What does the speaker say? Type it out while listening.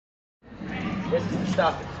This is to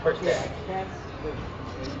stop it. First down.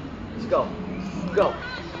 Let's go. Go.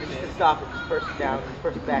 This is to stop it. First down.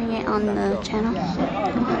 First back. Putting it on the channel.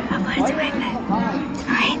 I'll put it to right back.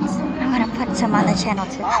 Alright, I'm gonna put some on the channel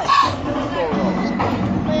too.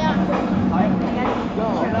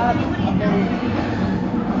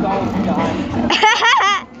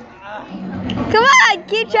 Come on,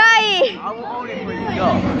 keep trying. I will hold it for you.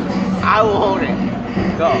 Go. I will hold it.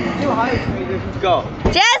 Go. Go.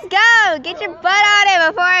 Just go. Get your butt on it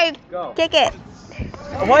before I kick it.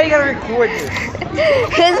 Why you gotta record this?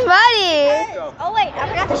 It's funny. Oh wait, I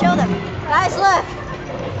forgot to show them. Guys, look.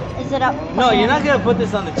 Is it up? No, you're not gonna put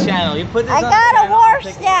this on the channel. You put this I on got the a channel. warp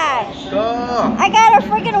stash. Go. I got a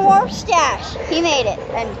freaking warp stash. He made it.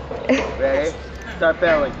 And Ready? Start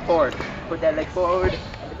barreling. Forward. Put that leg forward.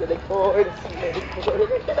 Put that leg forward. Put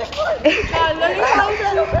that leg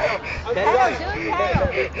forward.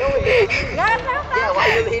 Yeah, why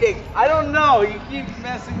are you leading? I don't know. You keep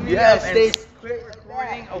messing me Yeah, up. stay. Quit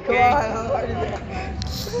recording. Come Okay. on. I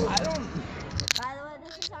don't. by the way,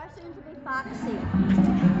 this is our soon to be Foxy.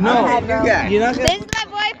 No, Hi, bro. you're not This gonna. is my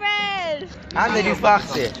boyfriend. I'm the new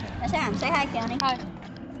Foxy. That's him. Say hi, County. Hi.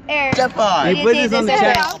 Step on. You put this on the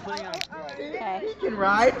channel. Okay. You can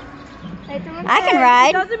ride. I can ride.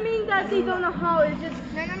 It doesn't mean that they don't know how. It's just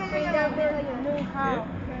no. They don't know how.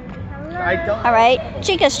 I don't. All right,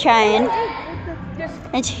 Chica's trying.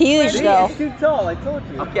 It's huge though. It's too tall. I told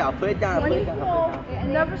you. Okay, I'll put it down. I'll put it down. I'll put it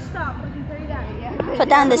down. Never stop. I can tell you that. Yeah. Put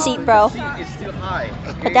down the seat, bro. It's too high.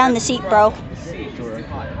 Put down the seat, bro. Is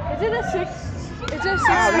it a 6? Is it a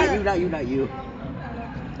 6? Not you.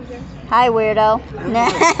 Hi, weirdo.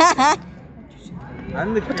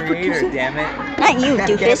 I'm the creator, damn it. Not you,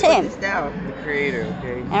 doofus. Him. Down. The creator,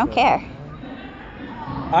 okay? I don't care.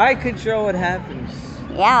 I control what happens.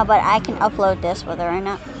 Yeah, but I can upload this whether I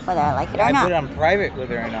like it or I put it not. on private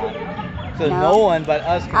whether or not. So No. no one but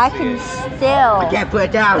us can I see can it. still Can't put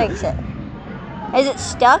it down. fix it. Is it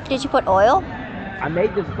stuck? Did you put oil? I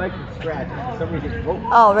made this bike from scratch. For some reason,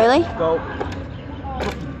 Oh, really? go.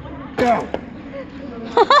 Go.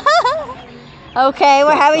 Okay,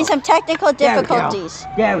 we're having some technical There we go. difficulties.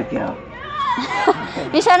 There we go.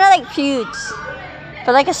 You sounded like Pewds.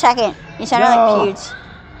 For like a second. You sounded No. like Pewds.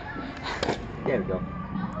 There we go.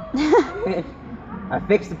 I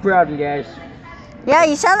fixed the problem, guys. Yeah,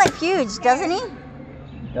 you sound like Pewds, doesn't he?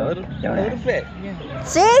 A little bit. Yeah.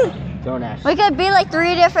 See? Don't ask. We could be like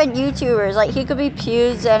 3 different YouTubers. Like he could be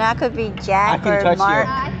Pewds and I could be Jack I can or touch Mark.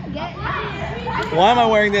 Why am I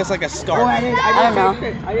wearing this like a scarf? I don't know.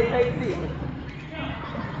 I didn't take the seat.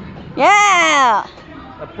 Yeah!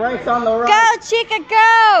 The brakes on the right. Go, Chica,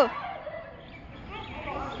 go!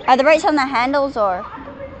 Are the brakes on the handles or?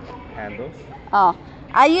 Handles. Oh.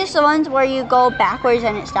 I use the ones where you go backwards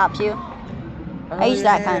and it stops you. I use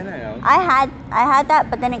that kind. I had that,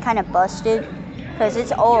 but then it kind of busted because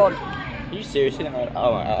it's old. Are you seriously?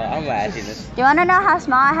 I'm laughing this. Do you want to know how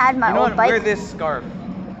small I had my You know old what? bike? Wear this scarf.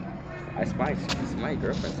 It's my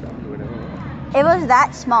girlfriend's song. Whatever. It was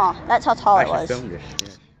that small. That's how tall I it should was. film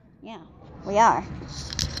this. Yeah, we are.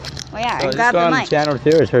 We are. So And is grab this the on mic. channel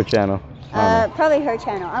too, or is her channel? Probably her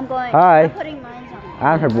channel. I'm going. Hi. I'm putting mine on.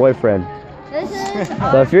 I'm her boyfriend. This is.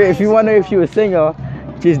 So if you wonder if she was single,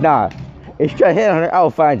 she's not. If you try to hit on her, I will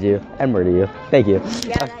find you and murder you. Thank you. Yeah,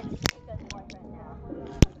 that's Chica's boyfriend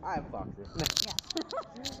now. I'm Foxy.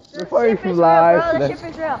 The Before you ship is fly, real, bro. The the- ship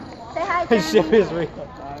is real. Say hi, The Tammy. ship is real.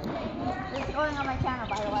 This is going on my channel,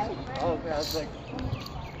 by the way. Oh, okay, I was like,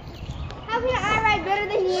 How can I ride better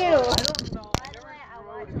than you? By the way, I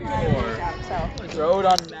watched a lot of videos out, so. Rode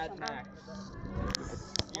on Mad Max.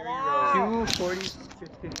 240 to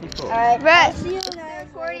 54. Alright, Brett, I'll see you guys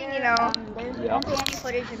recording, later. you know. There won't be any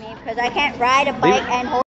footage of me because I can't ride a bike and hold